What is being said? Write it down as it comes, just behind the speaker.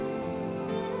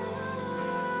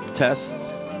Test,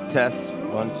 test,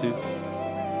 1, 2.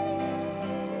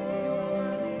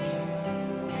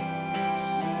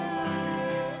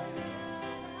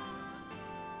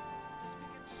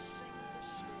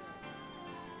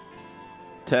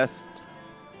 Test.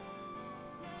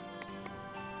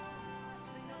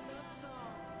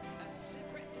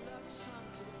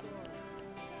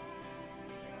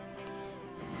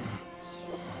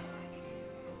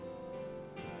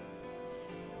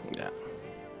 Yeah.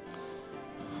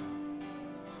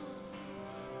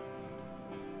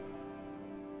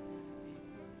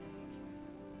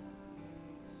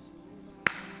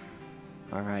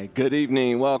 All right. Good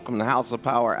evening. Welcome to House of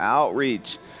Power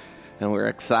Outreach. And we're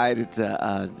excited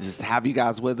to just have you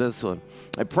guys with us. So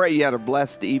I pray you had a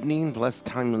blessed evening, blessed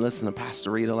time to listen to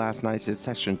Pastor Rita last night. It's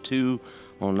session 2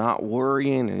 on not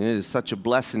worrying, and it is such a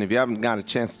blessing. If you haven't got a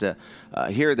chance to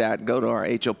hear that, go to our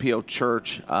HOPO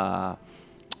Church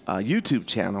YouTube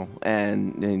channel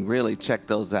and really check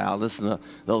those out. Listen to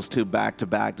those two back to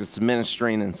back, just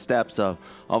ministering and steps of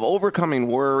overcoming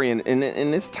worry. And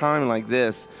in this time like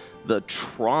this, the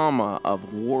trauma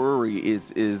of worry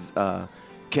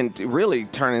can really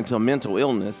turn into a mental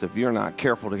illness if you're not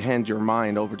careful to hand your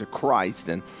mind over to Christ.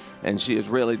 And she is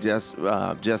really just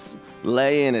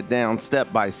laying it down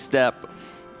step by step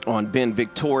on being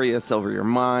victorious over your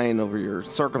mind, over your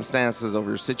circumstances, over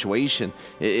your situation.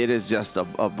 It is just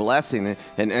a blessing.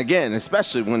 And again,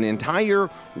 especially when the entire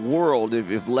world,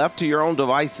 if left to your own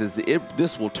devices,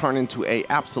 this will turn into a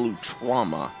absolute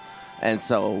trauma. And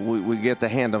so we get the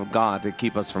hand of God to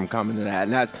keep us from coming to that.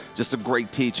 And that's just a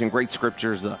great teaching, great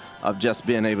scriptures of just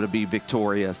being able to be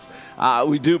victorious.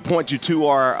 We do point you to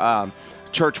our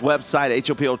church website,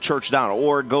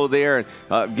 hopochurch.org. Go there and,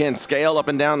 again, scale up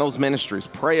and down those ministries.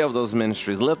 Pray over those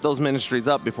ministries. Lift those ministries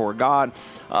up before God.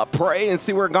 Pray and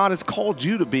see where God has called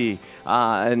you to be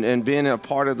and being a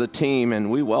part of the team. And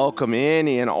we welcome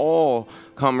any and all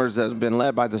comers that have been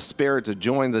led by the Spirit to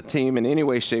join the team in any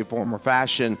way, shape, form, or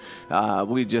fashion.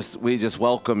 We just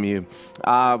welcome you.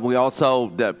 We also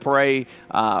pray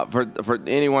for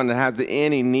anyone that has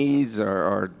any needs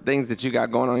or things that you got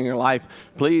going on in your life.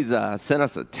 Please send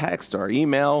us a text or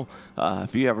email.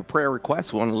 If you have a prayer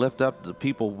request, we want to lift up the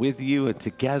people with you and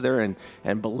together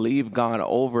and believe God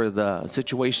over the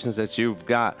situations that you've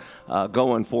got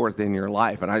going forth in your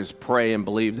life. And I just pray and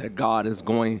believe that God is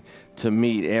going to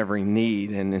meet every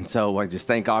need. And so I just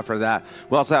thank God for that.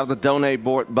 We also have the donate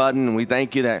button, and we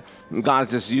thank you that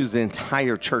God's just used the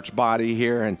entire church body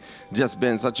here and just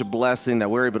been such a blessing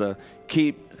that we're able to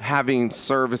keep having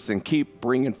service and keep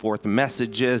bringing forth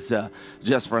messages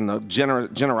just from the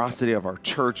generosity of our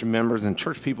church members and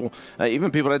church people, even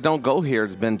people that don't go here.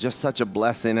 It's been just such a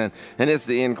blessing, and it's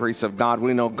the increase of God.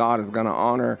 We know God is going to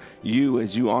honor you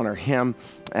as you honor him,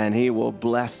 and he will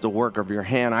bless the work of your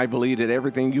hand. I believe that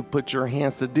everything you put your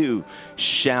hands to do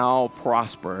shall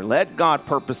prosper. Let God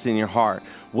purpose in your heart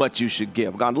what you should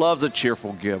give. God loves a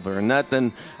cheerful giver, and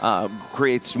nothing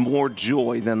creates more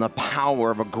joy than the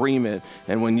power of agreement,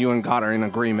 and when you and God are in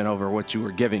agreement over what you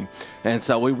are giving. And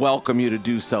so we welcome you to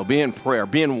do so. Be in prayer,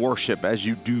 be in worship as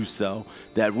you do so,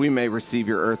 that we may receive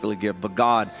your earthly gift, but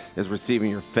God is receiving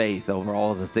your faith over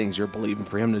all of the things you're believing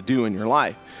for him to do in your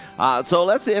life. So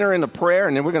let's enter into prayer,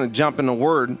 and then we're going to jump in the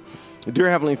word.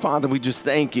 Dear Heavenly Father, we just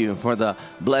thank you for the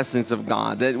blessings of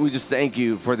God. That we just thank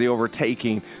you for the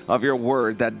overtaking of your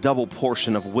word, that double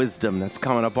portion of wisdom that's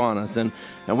coming upon us. And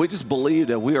we just believe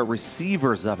that we are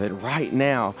receivers of it right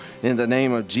now in the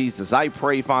name of Jesus. I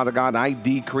pray, Father God, I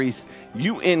decrease,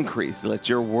 you increase. Let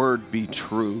your word be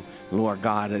true, Lord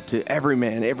God, that to every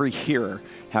man, every hearer,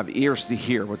 have ears to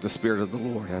hear what the Spirit of the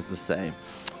Lord has to say.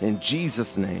 In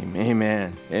Jesus' name,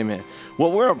 amen, amen.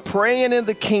 Well, we're praying in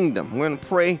the kingdom. We're going to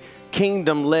pray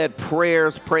kingdom-led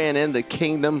prayers, praying in the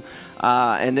kingdom,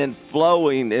 and then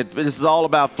flowing. This is all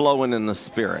about flowing in the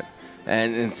Spirit.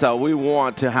 And so we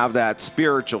want to have that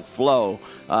spiritual flow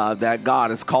that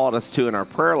God has called us to in our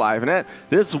prayer life. And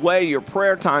this way your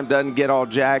prayer time doesn't get all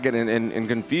jagged and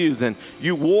confused. And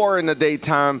you war in the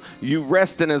daytime, you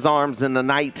rest in his arms in the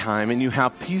nighttime, and you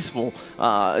have peaceful,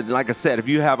 like I said, if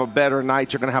you have a better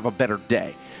night, you're going to have a better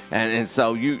day. And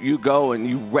so you go and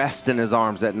you rest in his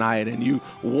arms at night, and you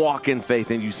walk in faith,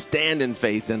 and you stand in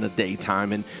faith in the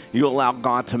daytime, and you allow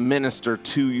God to minister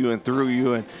to you and through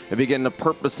you and begin to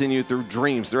purpose in you through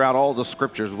dreams. Throughout all the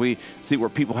scriptures, we see where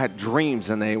people had dreams,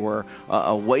 and they were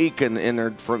awakened in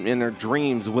their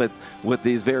dreams with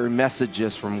these very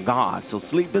messages from God. So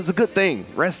sleep is a good thing.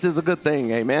 Rest is a good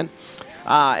thing. Amen.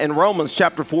 In Romans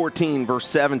chapter 14, verse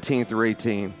 17 through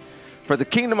 18. For the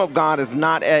kingdom of God is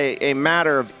not a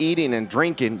matter of eating and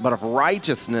drinking, but of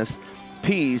righteousness,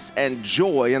 peace, and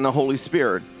joy in the Holy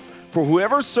Spirit. For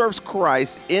whoever serves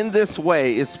Christ in this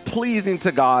way is pleasing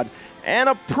to God and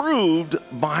approved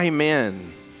by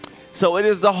men. So it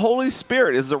is the Holy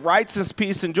Spirit, is the righteousness,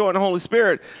 peace, and joy in the Holy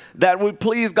Spirit that we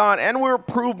please God and we're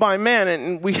approved by men.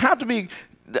 And we have to be,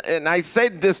 and I say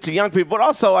this to young people, but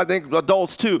also I think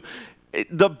adults too,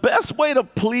 the best way to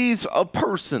please a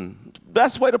person,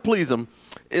 best way to please them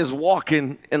is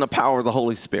walking in the power of the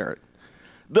Holy Spirit.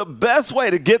 The best way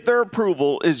to get their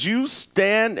approval is you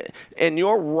stand in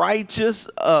your righteous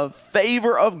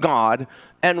favor of God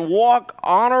and walk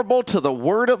honorable to the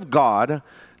word of God.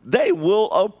 They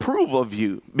will approve of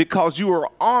you because you are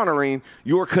honoring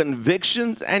your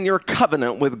convictions and your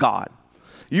covenant with God.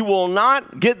 You will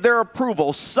not get their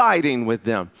approval siding with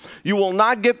them. You will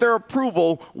not get their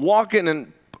approval walking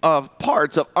in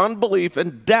parts of unbelief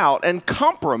and doubt and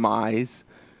compromise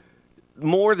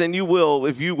more than you will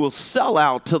if you will sell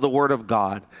out to the word of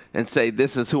God and say,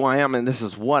 this is who I am and this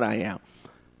is what I am.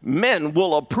 Men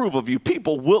will approve of you.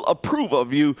 People will approve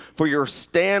of you for your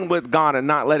stand with God and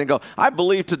not letting go. I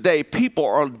believe today people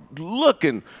are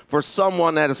looking for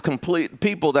someone that is complete,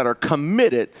 people that are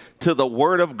committed to the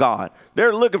word of God.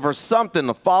 They're looking for something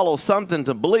to follow, something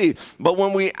to believe. But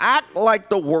when we act like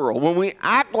the world, when we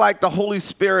act like the Holy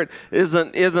Spirit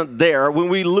isn't there, when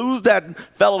we lose that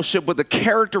fellowship with the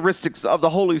characteristics of the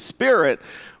Holy Spirit,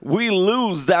 we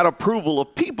lose that approval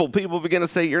of people. People begin to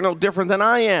say, you're no different than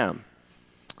I am.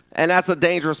 And that's a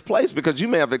dangerous place because you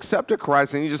may have accepted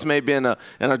Christ and you just may be in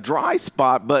a dry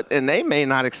spot, and they may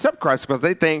not accept Christ because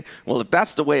they think, well, if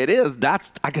that's the way it is,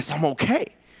 I guess I'm okay.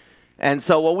 And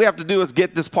so what we have to do is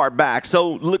get this part back.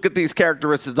 So look at these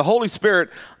characteristics. The Holy Spirit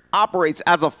operates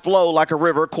as a flow like a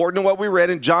river, according to what we read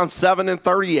in John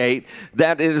 7:38,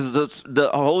 that it is the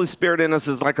Holy Spirit in us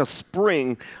is like a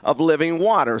spring of living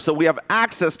water. So we have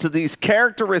access to these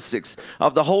characteristics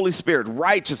of the Holy Spirit,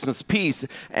 righteousness, peace,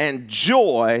 and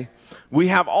joy. We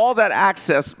have all that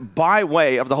access by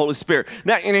way of the Holy Spirit.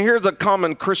 Now, and here's a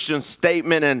common Christian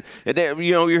statement, and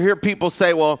you hear people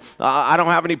say, well, I don't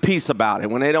have any peace about it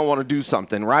when they don't want to do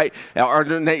something, right? Or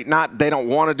they don't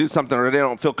want to do something, or they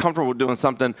don't feel comfortable with doing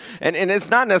something. And it's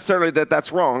not necessarily that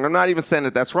that's wrong. I'm not even saying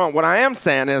that that's wrong. What I am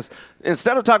saying is,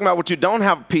 instead of talking about what you don't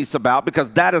have peace about, because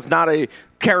that is not a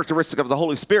characteristic of the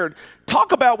Holy Spirit,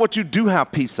 talk about what you do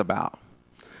have peace about.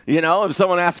 If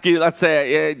someone asks you, let's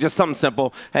say, just something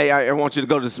simple, hey, I want you to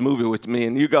go to this movie with me,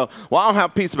 and you go, well, I don't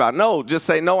have peace about it. No, just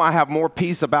say, no, I have more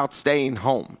peace about staying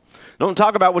home. Don't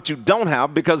talk about what you don't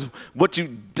have, because what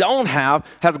you don't have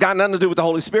has got nothing to do with the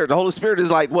Holy Spirit. The Holy Spirit is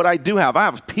like what I do have. I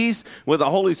have peace with the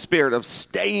Holy Spirit of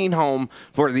staying home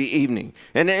for the evening.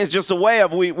 And it's just a way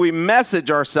of we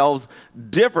message ourselves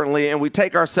differently, and we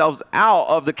take ourselves out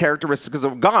of the characteristics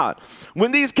of God.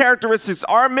 When these characteristics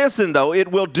are missing, though,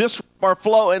 it will disrupt our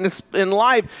flow in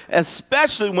life,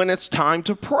 especially when it's time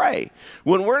to pray.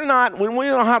 When we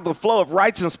don't have the flow of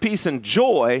righteousness, peace, and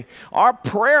joy, our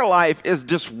prayer life is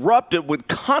disrupted with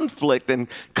conflict and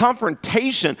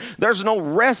confrontation. There's no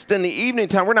rest in the evening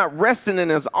time. We're not resting in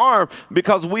his arm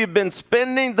because we've been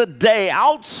spending the day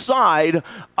outside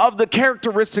of the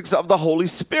characteristics of the Holy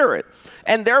Spirit.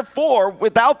 And therefore,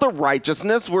 without the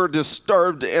righteousness, we're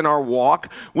disturbed in our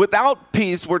walk. Without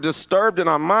peace, we're disturbed in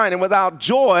our mind. And without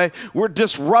joy, we're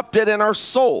disrupted in our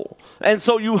soul. And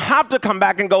so you have to come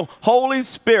back and go, Holy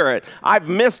Spirit, I've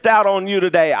missed out on you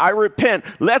today. I repent.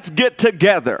 Let's get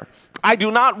together. I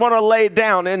do not want to lay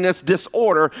down in this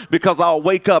disorder because I'll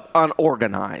wake up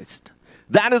unorganized.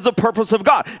 That is the purpose of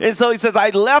God. And so he says, I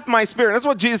left my spirit. That's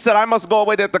what Jesus said, I must go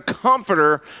away that the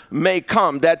comforter may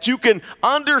come, that you can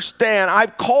understand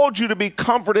I've called you to be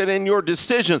comforted in your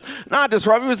decisions. Not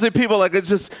disruptive. You see people like it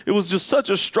was just such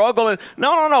a struggle. And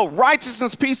no.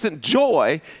 Righteousness, peace, and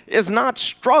joy is not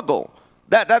struggle.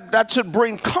 That should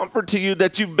bring comfort to you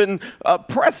that you've been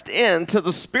pressed into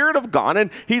the Spirit of God, and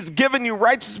he's given you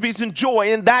righteousness, peace, and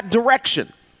joy in that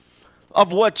direction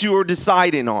of what you are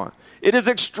deciding on. It is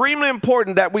extremely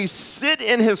important that we sit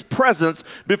in his presence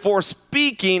before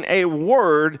speaking a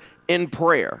word in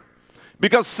prayer.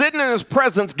 Because sitting in his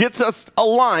presence gets us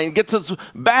aligned, gets us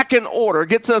back in order,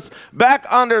 gets us back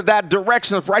under that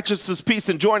direction of righteousness, peace,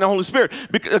 and joy in the Holy Spirit.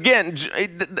 Because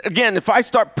again, if I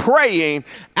start praying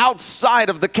outside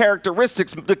of the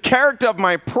characteristics, the character of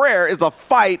my prayer is a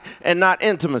fight and not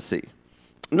intimacy,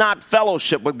 not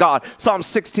fellowship with God. Psalm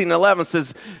 16:11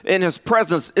 says, in his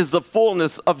presence is the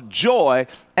fullness of joy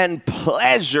and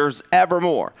pleasures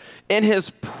evermore. in his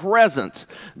presence.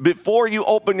 Before you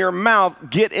open your mouth,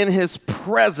 get in his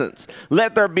presence.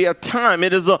 Let there be a time.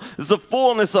 It's a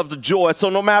fullness of the joy. So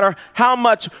no matter how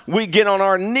much we get on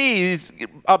our knees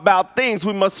about things,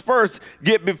 we must first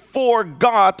get before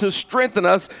God to strengthen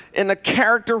us in the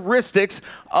characteristics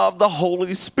of the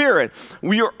Holy Spirit.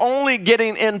 We are only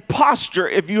getting in posture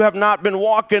if you have not been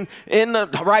walking in the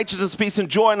righteousness, peace, and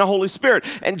joy in the Holy Spirit.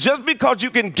 And just because you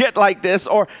can get like this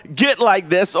or get like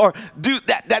this or do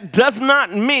that does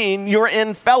not mean you're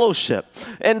in fellowship.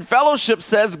 And fellowship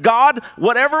says, God,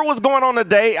 whatever was going on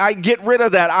today, I get rid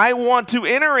of that. I want to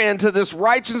enter into this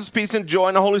righteousness, peace, and joy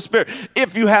in the Holy Spirit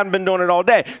if you haven't been doing it all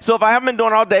day. So if I haven't been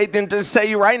doing it all day, then to say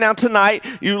you right now tonight,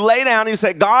 you lay down and you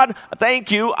say, God,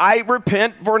 thank you. I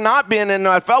repent for not being in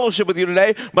fellowship with you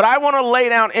today, but I want to lay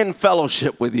down in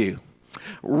fellowship with you.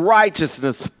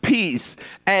 Righteousness, peace,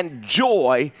 and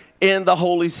joy in the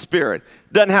Holy Spirit.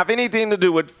 Doesn't have anything to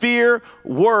do with fear,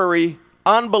 worry,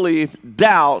 unbelief,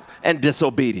 doubt, and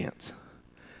disobedience.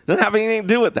 Doesn't have anything to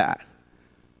do with that.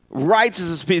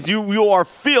 Righteousness, peace, you are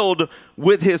filled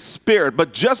with his Spirit.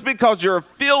 But just because you're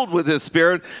filled with his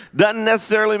Spirit doesn't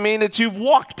necessarily mean that you've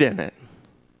walked in it.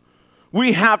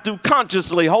 We have to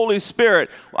consciously, Holy Spirit,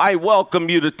 I welcome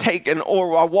you to take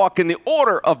or walk in the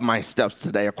order of my steps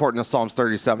today, according to Psalms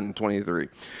 37 and 23.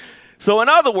 So in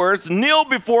other words, kneel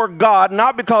before God,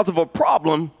 not because of a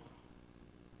problem,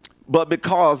 but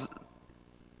because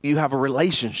you have a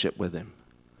relationship with him,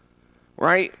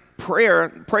 right?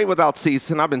 Pray without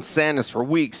ceasing. I've been saying this for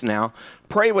weeks now.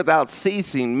 Pray without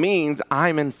ceasing means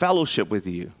I'm in fellowship with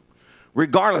you.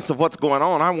 Regardless of what's going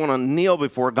on, I want to kneel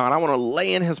before God. I want to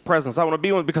lay in his presence. I want to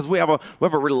be with him because we have a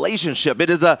relationship. It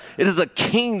is a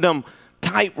kingdom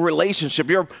type relationship.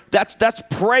 That's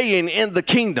praying in the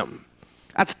kingdom.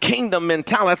 That's kingdom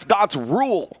mentality. That's God's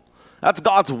rule. That's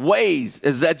God's ways,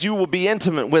 is that you will be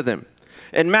intimate with him.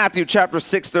 In Matthew chapter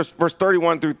 6, verse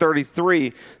 31 through 33,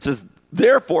 it says,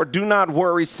 therefore, do not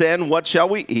worry, saying, what shall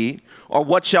we eat? Or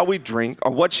what shall we drink?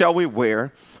 Or what shall we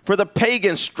wear? For the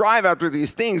pagans strive after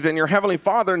these things, and your heavenly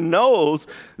Father knows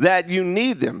that you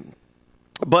need them.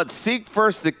 But seek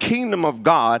first the kingdom of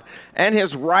God and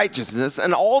his righteousness,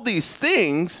 and all these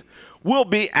things will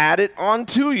be added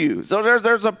unto you. So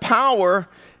there's a power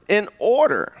in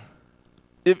order.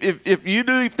 If you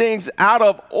do things out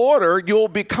of order, you'll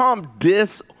become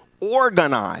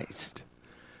disorganized.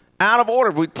 Out of order.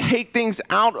 If we take things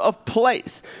out of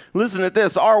place. Listen to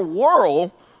this. Our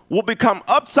world will become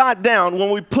upside down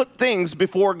when we put things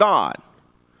before God.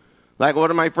 Like one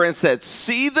of my friends said,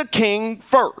 see the king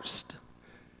first.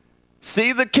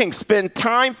 See the king. Spend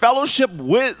time, fellowship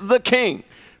with the king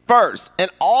first. And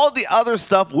all the other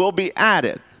stuff will be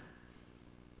added.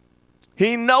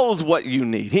 He knows what you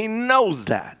need. He knows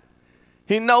that.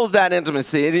 He knows that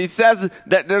intimacy. And he says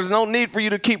that there's no need for you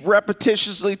to keep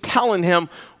repetitiously telling him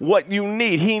what you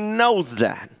need. He knows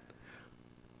that.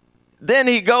 Then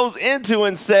he goes into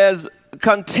and says,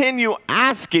 continue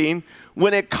asking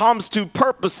when it comes to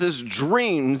purposes,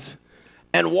 dreams,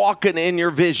 and walking in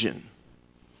your vision.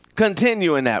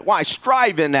 Continue in that. Why?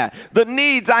 Strive in that. The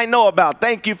needs I know about.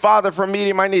 Thank you, Father, for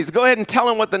meeting my needs. Go ahead and tell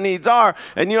him what the needs are.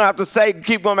 And you don't have to say,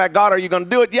 keep going back, God, are you going to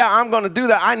do it? Yeah, I'm going to do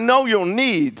that. I know your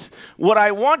needs. What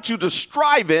I want you to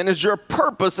strive in is your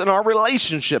purpose in our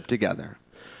relationship together.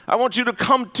 I want you to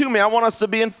come to me. I want us to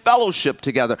be in fellowship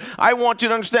together. I want you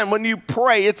to understand when you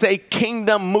pray, it's a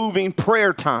kingdom-moving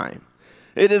prayer time.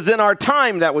 It is in our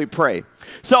time that we pray.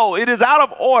 So it is out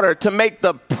of order to make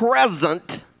the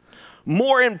present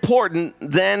more important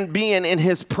than being in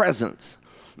his presence.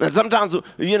 And sometimes,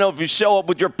 if you show up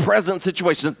with your present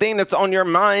situation, the thing that's on your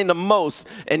mind the most,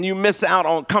 and you miss out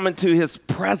on coming to his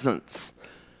presence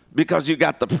because you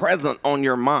got the present on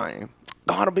your mind,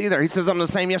 God will be there. He says, I'm the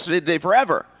same yesterday, today,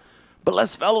 forever. But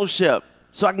let's fellowship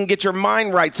so I can get your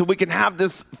mind right so we can have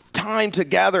this time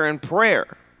together in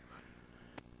prayer.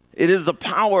 It is the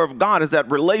power of God, is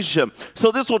that relationship.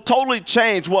 So this will totally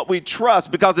change what we trust,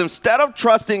 because instead of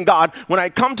trusting God, when I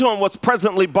come to him what's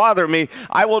presently bothering me,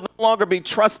 I will no longer be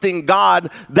trusting God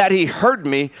that he heard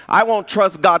me. I won't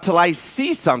trust God till I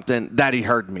see something that he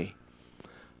heard me.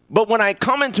 But when I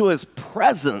come into his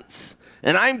presence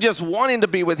and I'm just wanting to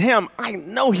be with him, I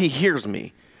know he hears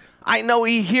me. I know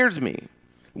he hears me.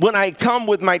 When I come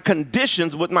with my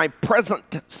conditions, with my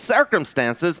present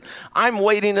circumstances, I'm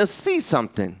waiting to see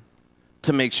something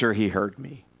to make sure he heard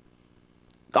me.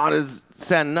 God is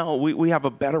saying, no, we have a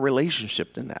better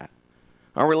relationship than that.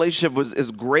 Our relationship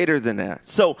is greater than that.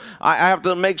 So I have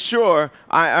to make sure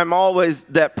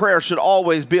that prayer should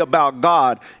always be about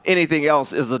God. Anything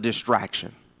else is a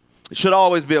distraction. It should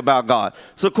always be about God.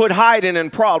 So quit hiding in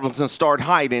problems and start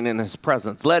hiding in his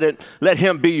presence. Let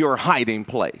him be your hiding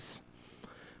place.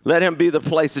 Let him be the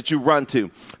place that you run to.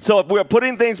 So if we're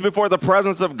putting things before the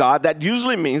presence of God, that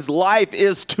usually means life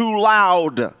is too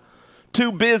loud,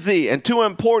 too busy, and too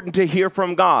important to hear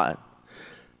from God.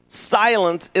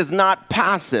 Silence is not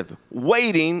passive.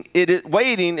 Waiting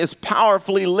is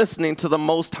powerfully listening to the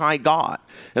Most High God.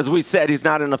 As we said, he's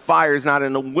not in the fire, he's not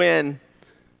in the wind.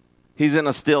 He's in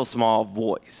a still small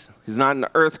voice. He's not in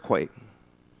the earthquake.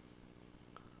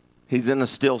 He's in a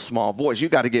still small voice. You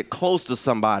got to get close to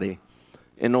somebody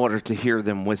in order to hear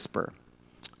them whisper.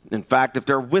 In fact, if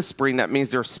they're whispering, that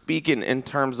means they're speaking in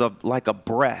terms of like a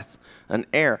breath, an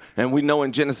air. And we know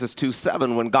in Genesis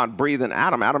 2:7, when God breathed in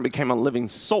Adam, Adam became a living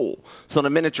soul. So the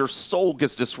minute your soul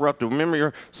gets disrupted, remember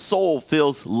your soul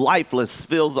feels lifeless,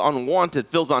 feels unwanted,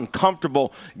 feels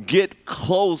uncomfortable. Get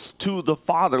close to the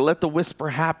Father. Let the whisper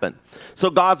happen. So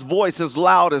God's voice is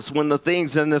loudest when the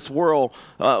things in this world,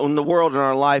 when the world in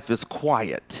our life is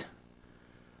quiet.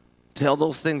 Tell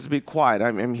those things to be quiet.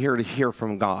 I'm here to hear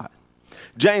from God.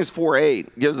 James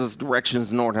 4:8 gives us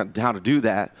directions in order how to do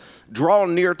that. Draw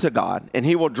near to God, and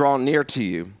he will draw near to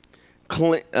you.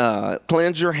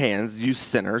 Cleanse your hands, you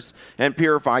sinners, and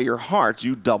purify your hearts,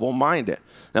 you double-minded.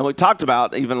 Now, we talked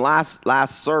about, even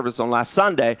last service on last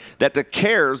Sunday, that the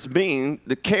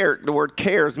word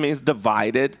cares means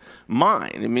divided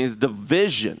mind. It means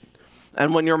division.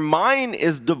 And when your mind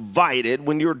is divided,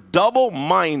 when you're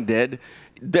double-minded,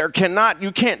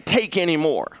 you can't take any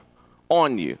more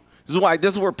on you.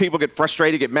 This is where people get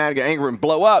frustrated, get mad, get angry, and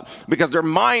blow up, because their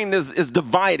mind is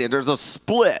divided. There's a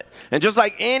split. And just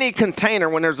like any container,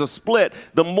 when there's a split,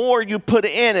 the more you put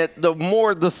in it, the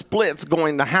more the split's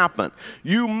going to happen.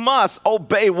 You must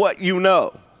obey what you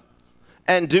know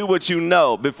and do what you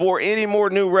know before any more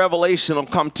new revelation will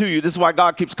come to you. This is why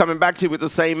God keeps coming back to you with the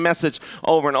same message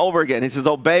over and over again. He says,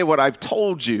 obey what I've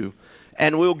told you,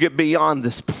 and we'll get beyond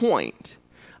this point.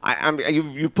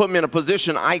 You put me in a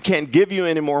position I can't give you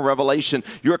any more revelation.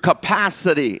 Your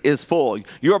capacity is full.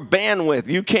 Your bandwidth,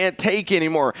 you can't take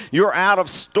anymore. You're out of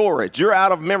storage. You're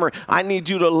out of memory. I need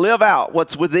you to live out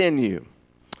what's within you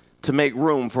to make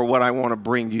room for what I want to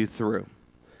bring you through.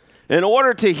 In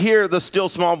order to hear the still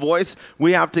small voice,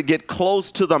 we have to get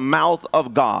close to the mouth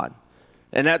of God.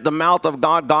 And at the mouth of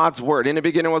God, God's word. In the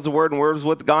beginning was the word, and the word was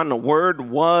with God, and the word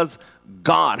was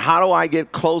God. How do I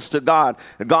get close to God?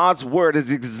 God's word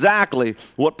is exactly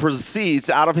what proceeds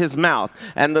out of his mouth.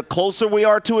 And the closer we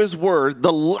are to his word,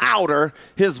 the louder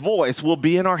his voice will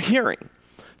be in our hearing.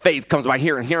 Faith comes by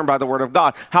hearing, hearing by the word of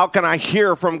God. How can I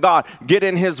hear from God? Get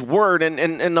in his word, and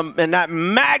that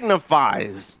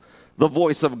magnifies the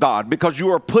voice of God, because you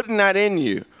are putting that in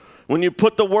you. When you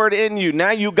put the word in you,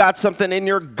 now you got something in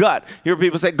your gut. You hear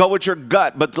people say, go with your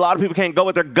gut, but a lot of people can't go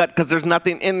with their gut because there's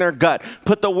nothing in their gut.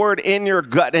 Put the word in your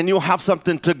gut, and you'll have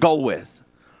something to go with.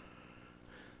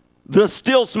 The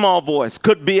still small voice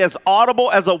could be as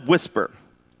audible as a whisper.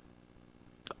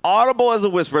 Audible as a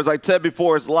whisper, as I said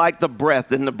before, is like the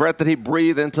breath. And the breath that he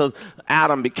breathed into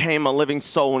Adam became a living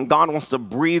soul. And God wants to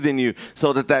breathe in you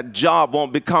so that job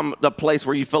won't become the place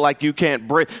where you feel like you can't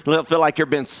breathe. You feel like you're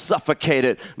being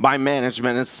suffocated by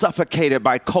management and suffocated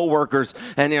by coworkers.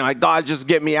 And you're like, God, just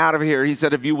get me out of here. He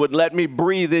said, if you would let me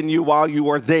breathe in you while you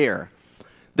are there,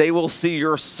 they will see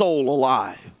your soul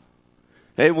alive.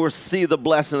 They will see the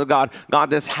blessing of God. God,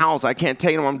 this house, I can't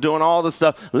take them. I'm doing all this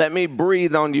stuff. Let me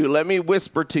breathe on you. Let me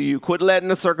whisper to you. Quit letting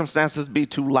the circumstances be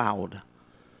too loud.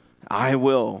 I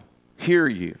will hear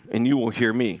you, and you will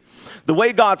hear me. The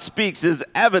way God speaks is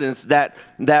evidence that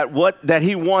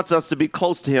he wants us to be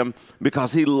close to him,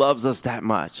 because he loves us that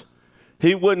much.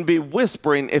 He wouldn't be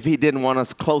whispering if he didn't want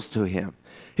us close to him.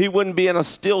 He wouldn't be in a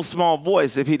still small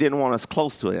voice if he didn't want us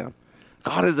close to him.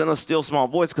 God is in a still small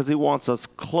voice because he wants us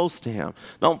close to him.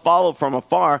 Don't follow from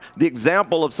afar. The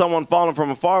example of someone following from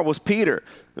afar was Peter.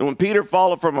 And when Peter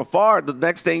followed from afar, the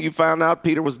next thing you found out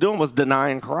Peter was doing was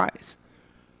denying Christ.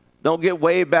 Don't get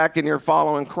way back in your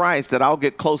following Christ that I'll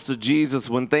get close to Jesus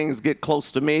when things get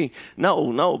close to me.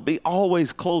 No, be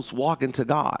always close walking to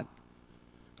God.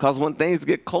 Because when things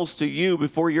get close to you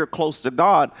before you're close to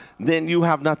God, then you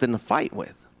have nothing to fight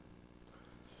with.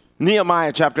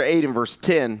 Nehemiah chapter 8 and verse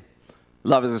 10.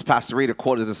 Love it, as Pastor Rita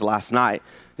quoted this last night.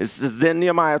 It says, then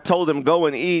Nehemiah told them, go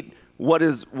and eat what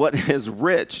is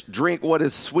rich, drink what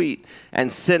is sweet,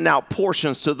 and send out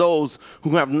portions to those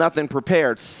who have nothing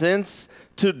prepared, since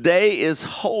today is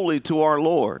holy to our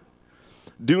Lord.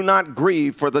 Do not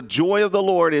grieve, for the joy of the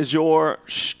Lord is your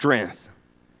strength.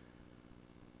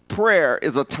 Prayer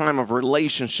is a time of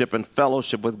relationship and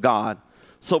fellowship with God.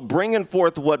 So bringing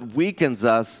forth what weakens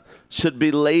us should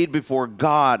be laid before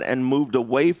God and moved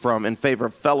away from in favor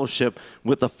of fellowship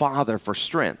with the Father for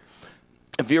strength.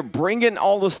 If you're bringing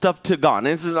all the stuff to God,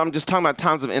 and I'm just talking about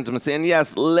times of intimacy, and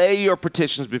yes, lay your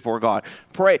petitions before God.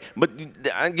 Pray. But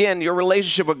again, your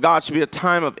relationship with God should be a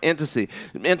time of intimacy.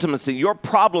 Your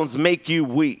problems make you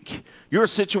weak. Your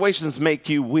situations make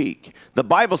you weak. The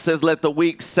Bible says, let the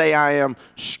weak say I am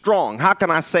strong. How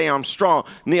can I say I'm strong?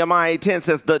 Nehemiah 8:10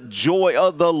 says, the joy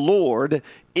of the Lord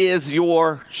is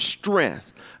your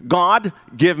strength. God,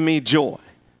 give me joy.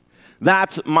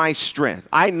 That's my strength.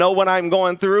 I know what I'm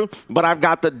going through, but I've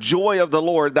got the joy of the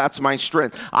Lord. That's my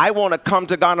strength. I want to come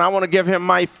to God and I want to give him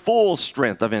my full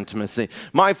strength of intimacy,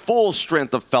 my full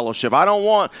strength of fellowship. I don't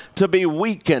want to be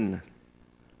weakened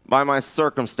by my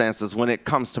circumstances when it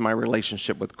comes to my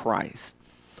relationship with Christ.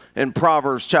 In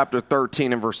Proverbs chapter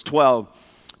 13 and verse 12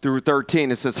 through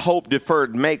 13, it says, hope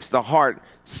deferred makes the heart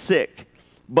sick,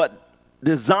 but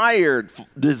desire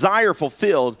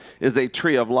fulfilled is a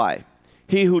tree of life.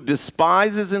 He who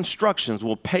despises instructions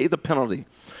will pay the penalty,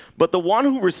 but the one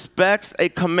who respects a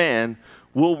command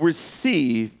will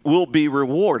be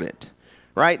rewarded.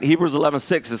 Right? Hebrews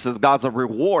 11:6, it says God's a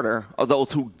rewarder of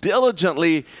those who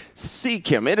diligently seek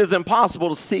him. It is impossible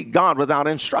to seek God without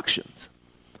instructions.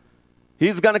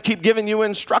 He's going to keep giving you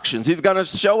instructions. He's going to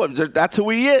show him that's who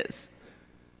he is.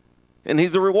 And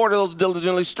he's a rewarder of those who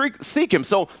diligently seek him.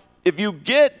 So if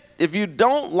you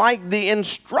don't like the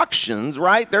instructions,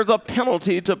 right, there's a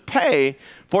penalty to pay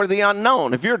for the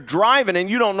unknown. If you're driving and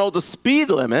you don't know the speed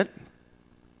limit,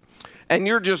 and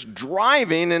you're just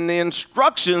driving and the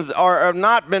instructions have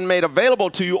not been made available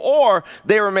to you, or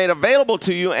they were made available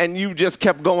to you and you just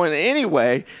kept going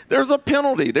anyway, there's a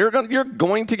penalty. You're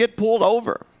going to get pulled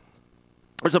over.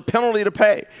 There's a penalty to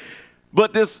pay.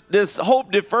 But this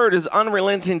hope deferred is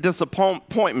unrelenting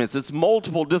disappointments. It's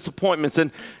multiple disappointments.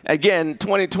 And again,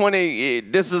 2020,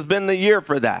 this has been the year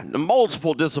for that.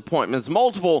 Multiple disappointments,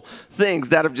 multiple things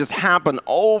that have just happened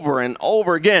over and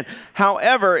over again.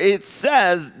 However, it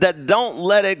says that don't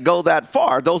let it go that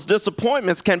far. Those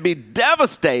disappointments can be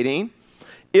devastating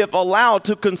if allowed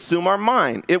to consume our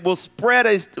mind. It will spread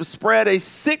a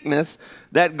sickness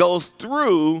that goes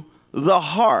through the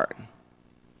heart.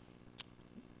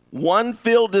 One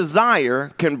filled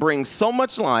desire can bring so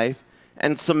much life,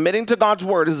 and submitting to God's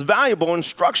word is valuable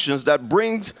instructions that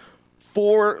brings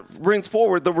forward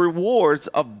the rewards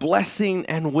of blessing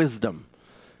and wisdom.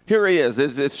 Here he is.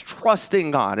 It's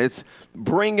trusting God. It's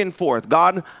bringing forth.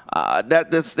 God,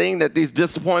 these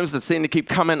disappointments that seem to keep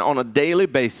coming on a daily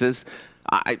basis,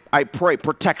 I pray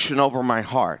protection over my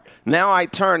heart. Now I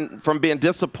turn from being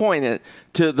disappointed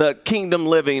to the kingdom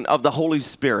living of the Holy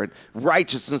Spirit,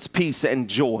 righteousness, peace, and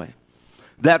joy.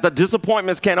 That the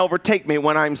disappointments can't overtake me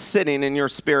when I'm sitting in your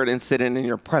spirit and sitting in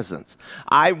your presence.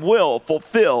 I will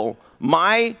fulfill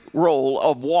my role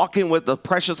of walking with the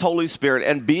precious Holy Spirit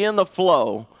and be in the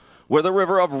flow where the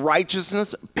river of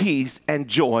righteousness, peace, and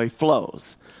joy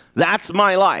flows. That's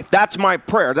my life. That's my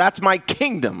prayer. That's my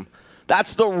kingdom.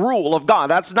 That's the rule of God.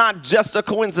 That's not just a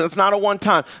coincidence. It's not a one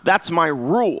time. That's my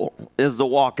rule, is to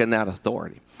walk in that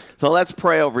authority. So let's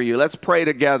pray over you. Let's pray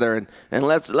together and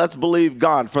let's believe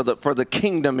God for the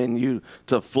kingdom in you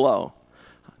to flow.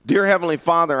 Dear Heavenly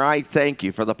Father, I thank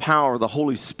you for the power of the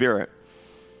Holy Spirit.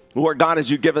 Lord God, as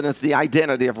you've given us the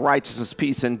identity of righteousness,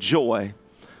 peace, and joy,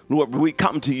 Lord, we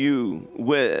come to you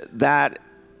with that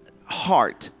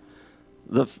heart,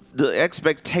 the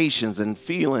expectations and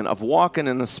feeling of walking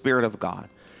in the Spirit of God.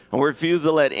 And we refuse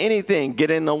to let anything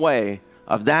get in the way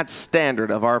of that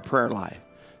standard of our prayer life.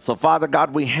 So, Father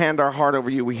God, we hand our heart over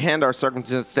you. We hand our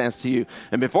circumstance to you.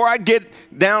 And before I get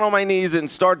down on my knees and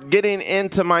start getting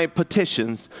into my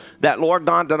petitions, that, Lord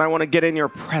God, that I want to get in your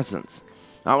presence.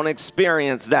 I want to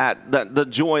experience the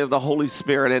joy of the Holy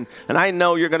Spirit. And I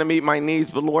know you're going to meet my needs,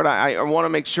 but Lord, I want to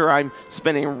make sure I'm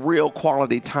spending real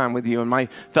quality time with you, and my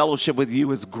fellowship with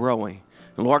you is growing.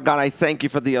 And Lord God, I thank you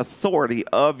for the authority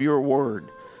of your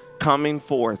word coming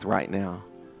forth right now.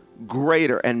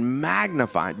 Greater and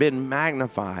magnified, been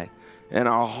magnified in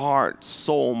our heart,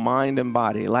 soul, mind, and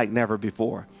body like never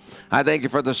before. I thank you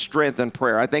for the strength in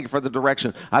prayer. I thank you for the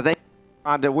direction. I thank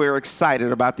God, that we're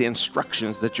excited about the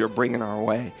instructions that you're bringing our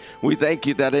way. We thank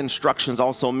you that instructions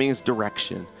also means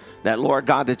direction. That, Lord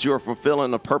God, that you are fulfilling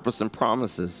the purpose and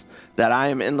promises, that I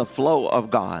am in the flow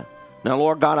of God. Now,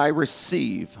 Lord God, I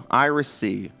receive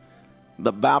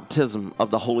the baptism of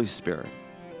the Holy Spirit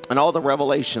and all the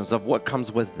revelations of what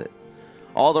comes with it.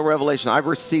 All the revelation. I've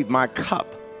received my cup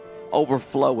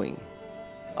overflowing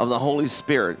of the Holy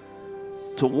Spirit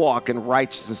to walk in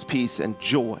righteousness, peace, and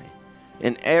joy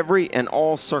in every and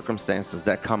all circumstances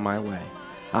that come my way.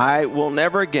 I will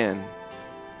never again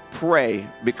pray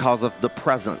because of the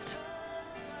present,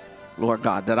 Lord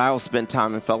God, that I will spend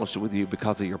time in fellowship with you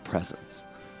because of your presence.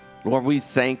 Lord, we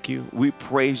thank you. We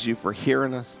praise you for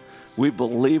hearing us. We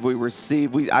believe, we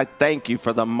receive. I thank you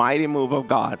for the mighty move of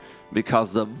God,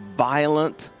 because the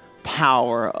violent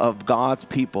power of God's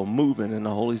people moving in the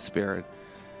Holy Spirit.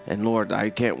 And Lord, I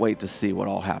can't wait to see what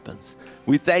all happens.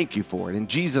 We thank you for it. In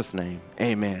Jesus' name,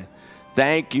 amen.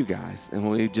 Thank you, guys. And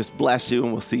we just bless you,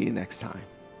 and we'll see you next time.